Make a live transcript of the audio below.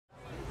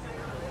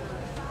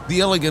The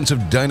elegance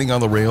of dining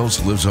on the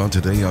rails lives on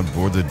today on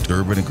board the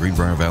Durban and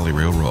Greenbrier Valley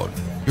Railroad.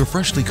 Your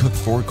freshly cooked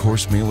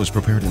 4-course meal is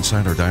prepared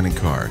inside our dining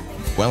car.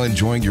 While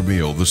enjoying your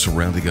meal, the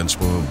surrounding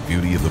unspoiled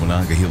beauty of the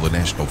Monongahela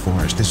National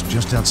Forest is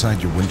just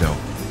outside your window.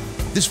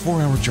 This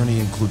 4-hour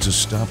journey includes a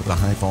stop at the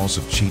High Falls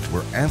of Cheat,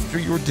 where after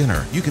your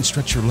dinner, you can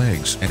stretch your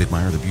legs and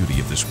admire the beauty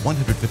of this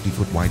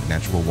 150-foot wide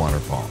natural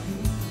waterfall.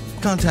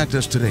 Contact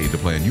us today to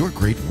plan your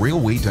great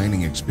railway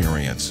dining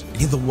experience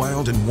in the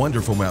wild and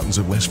wonderful mountains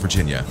of West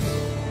Virginia.